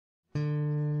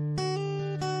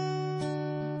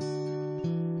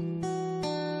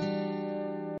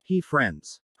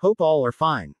Friends. Hope all are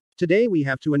fine. Today we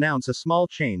have to announce a small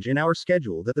change in our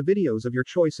schedule that the videos of your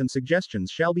choice and suggestions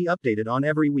shall be updated on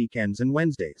every weekends and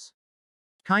Wednesdays.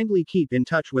 Kindly keep in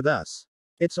touch with us.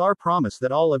 It's our promise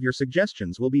that all of your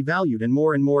suggestions will be valued and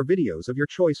more videos of your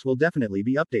choice will definitely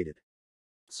be updated.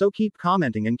 So keep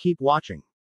commenting and keep watching.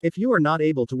 If you are not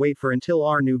able to wait for until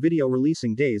our new video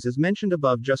releasing days as mentioned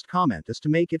above, just comment us to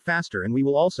make it faster and we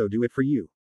will also do it for you.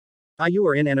 You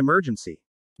are in an emergency.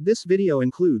 This video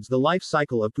includes the life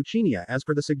cycle of Puccinia as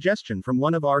per the suggestion from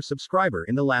one of our subscriber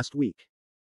in the last week.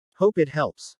 Hope it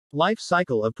helps. Life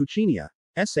cycle of Puccinia.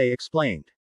 Essay explained.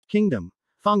 Kingdom.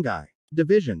 Fungi.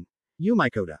 Division.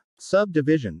 Eumycota.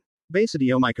 Subdivision.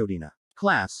 Basidiomycotina.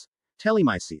 Class.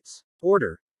 Telemycetes.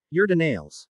 Order.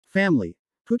 Urdinales. Family.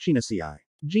 Puccinaceae.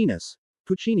 Genus.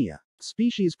 Puccinia.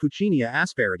 Species Puccinia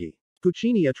asparagi.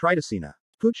 Puccinia tritacina.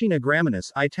 Puccina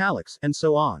graminis italics, and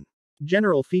so on.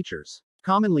 General features.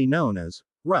 Commonly known as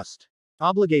rust.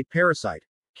 Obligate parasite.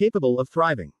 Capable of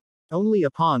thriving only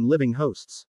upon living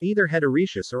hosts, either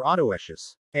heteroecious or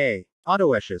autoecious. A.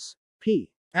 Autoecious.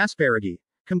 P. Asparagi.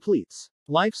 Completes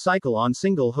life cycle on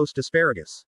single host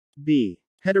asparagus. B.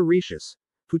 Heteroecious.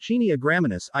 Puccinia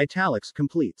graminis italics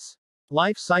completes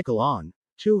life cycle on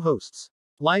two hosts.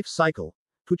 Life cycle.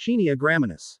 Puccinia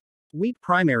graminis. Wheat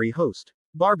primary host.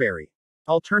 Barberry.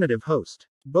 Alternative host.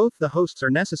 Both the hosts are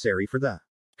necessary for the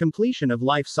completion of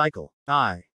life cycle.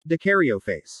 I.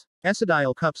 Diploid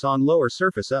Ecidyl cups on lower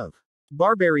surface of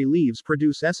barberry leaves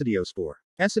produce esidiospore.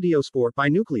 Esidiospore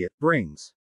binucleate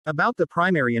brings about the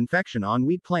primary infection on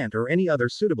wheat plant or any other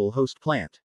suitable host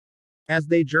plant. As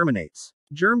they germinates,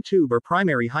 germ tube or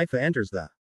primary hypha enters the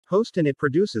host and it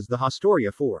produces the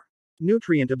haustoria for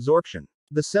nutrient absorption.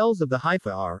 The cells of the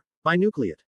hypha are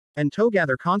binucleate and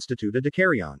together constitute a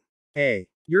dikaryon. A.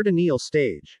 Urdineal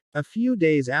stage. A few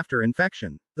days after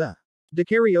infection, the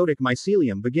dikaryotic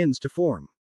mycelium begins to form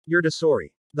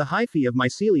urtisory. The hyphae of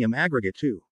mycelium aggregate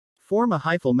to form a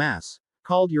hyphal mass,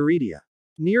 called uridia,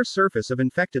 near surface of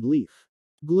infected leaf.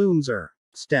 Glooms or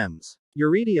stems.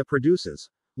 Uridia produces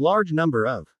large number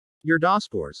of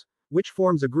urdospores, which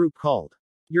forms a group called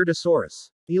urtisorus.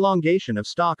 Elongation of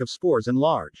stalk of spores and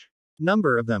large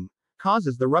number of them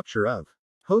causes the rupture of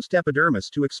host epidermis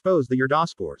to expose the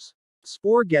urdospores.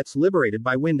 Spore gets liberated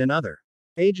by wind and other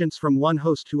agents from one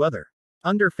host to other.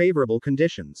 Under favorable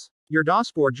conditions,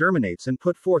 urdospore germinates and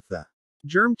put forth the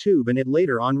germ tube and it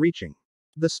later on reaching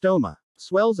the stoma,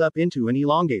 swells up into an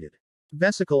elongated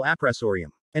vesicle appressorium.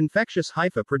 Infectious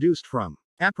hypha produced from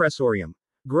appressorium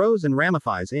grows and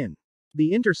ramifies in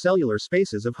the intercellular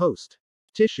spaces of host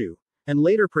tissue, and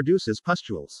later produces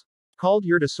pustules, called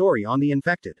urtisory on the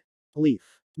infected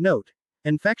leaf. Note: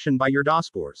 infection by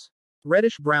urdospores.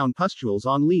 Reddish-brown pustules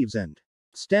on leaves and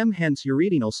stem, hence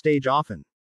uridianal stage often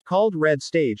called red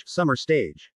stage, summer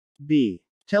stage. B.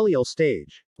 Teleal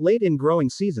stage. Late in growing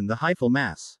season the hyphal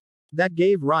mass that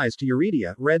gave rise to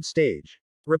uridia, red stage.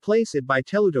 Replace it by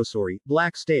telutosory,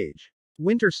 black stage.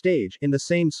 Winter stage, in the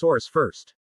same source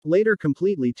first. Later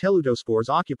completely telutospores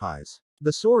occupies the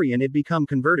sori and it become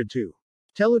converted to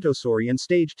telutosory and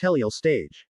stage teleal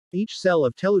stage. Each cell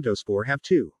of telutospore have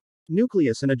two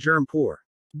nucleus and a germ pore.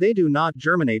 They do not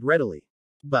germinate readily,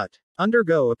 but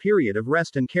undergo a period of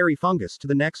rest and carry fungus to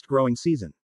the next growing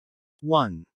season.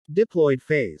 1. Diploid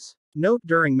phase. Note: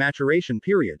 during maturation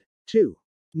period, 2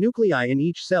 nuclei in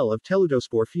each cell of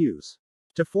telutospore fuse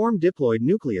to form diploid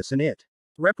nucleus and it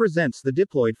represents the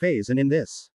diploid phase, and in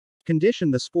this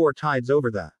condition the spore tides over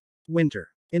the winter.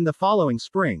 In the following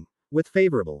spring, with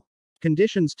favorable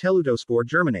conditions, telutospore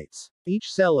germinates. Each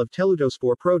cell of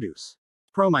telutospore produce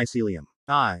promycelium.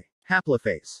 I.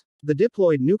 Haplophase. The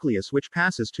diploid nucleus which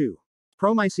passes to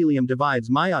promycelium divides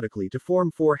meiotically to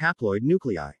form 4 haploid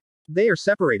nuclei. They are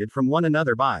separated from one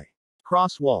another by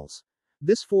cross walls.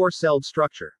 This 4-celled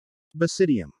structure.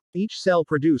 Basidium. Each cell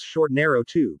produce short narrow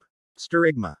tube.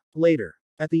 Sterigma. Later,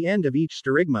 at the end of each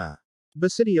sterigma, a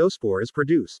basidiospore is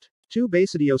produced. 2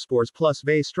 basidiospores plus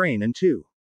Vae strain and 2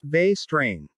 Vae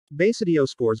strain.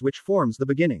 Basidiospores which forms the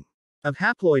beginning of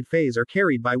haploid phase are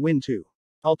carried by wind to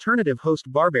alternative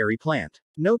host barberry plant.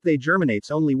 Note: they germinates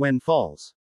only when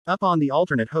falls up on the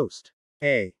alternate host.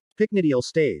 A. Pycnidial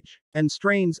stage. And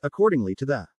strains, accordingly to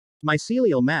the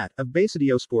mycelial mat, of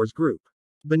basidiospores group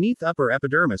beneath upper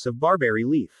epidermis of barberry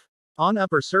leaf. On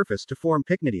upper surface to form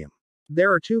pycnidium.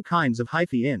 There are 2 kinds of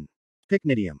hyphae in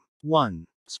pycnidium. 1.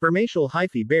 Spermatial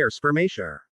hyphae bear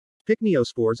spermatia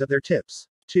pycniospores at their tips.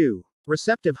 2.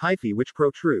 Receptive hyphae which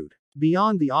protrude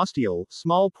beyond the ostiole,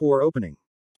 small pore opening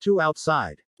to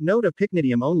outside. Note: a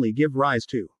pycnidium only give rise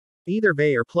to either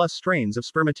Vae or plus strains of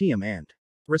spermatium and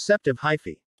receptive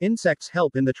hyphae. Insects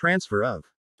help in the transfer of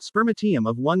Spermatium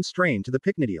of one strain to the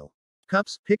pycnidial.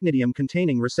 Cups, pycnidium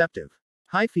containing receptive.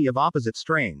 Hyphae of opposite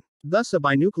strain. Thus a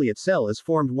binucleate cell is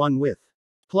formed, one with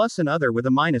plus and other with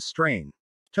a minus strain.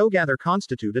 Together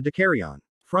constitute a dikaryon.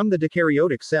 From the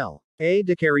dikaryotic cell. A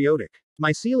dikaryotic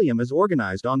mycelium is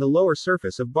organized on the lower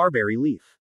surface of barberry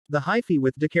leaf. The hyphae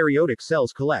with dikaryotic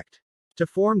cells collect to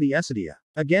form the essidia.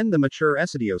 Again the mature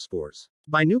essidiospores.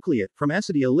 Binucleate, from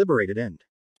essidia liberated and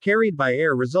carried by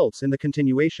air results in the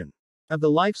continuation of the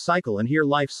life cycle, and here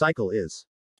life cycle is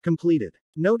completed.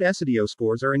 Note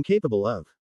essidiospores are incapable of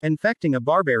infecting a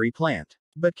barberry plant,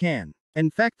 but can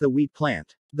infect the wheat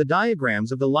plant. The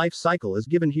diagrams of the life cycle is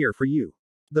given here for you.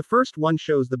 The first one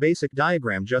shows the basic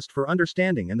diagram just for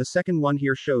understanding, and the second one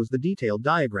here shows the detailed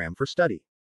diagram for study.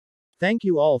 Thank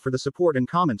you all for the support and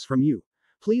comments from you.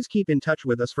 Please keep in touch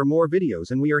with us for more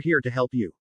videos, and we are here to help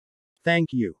you.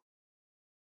 Thank you.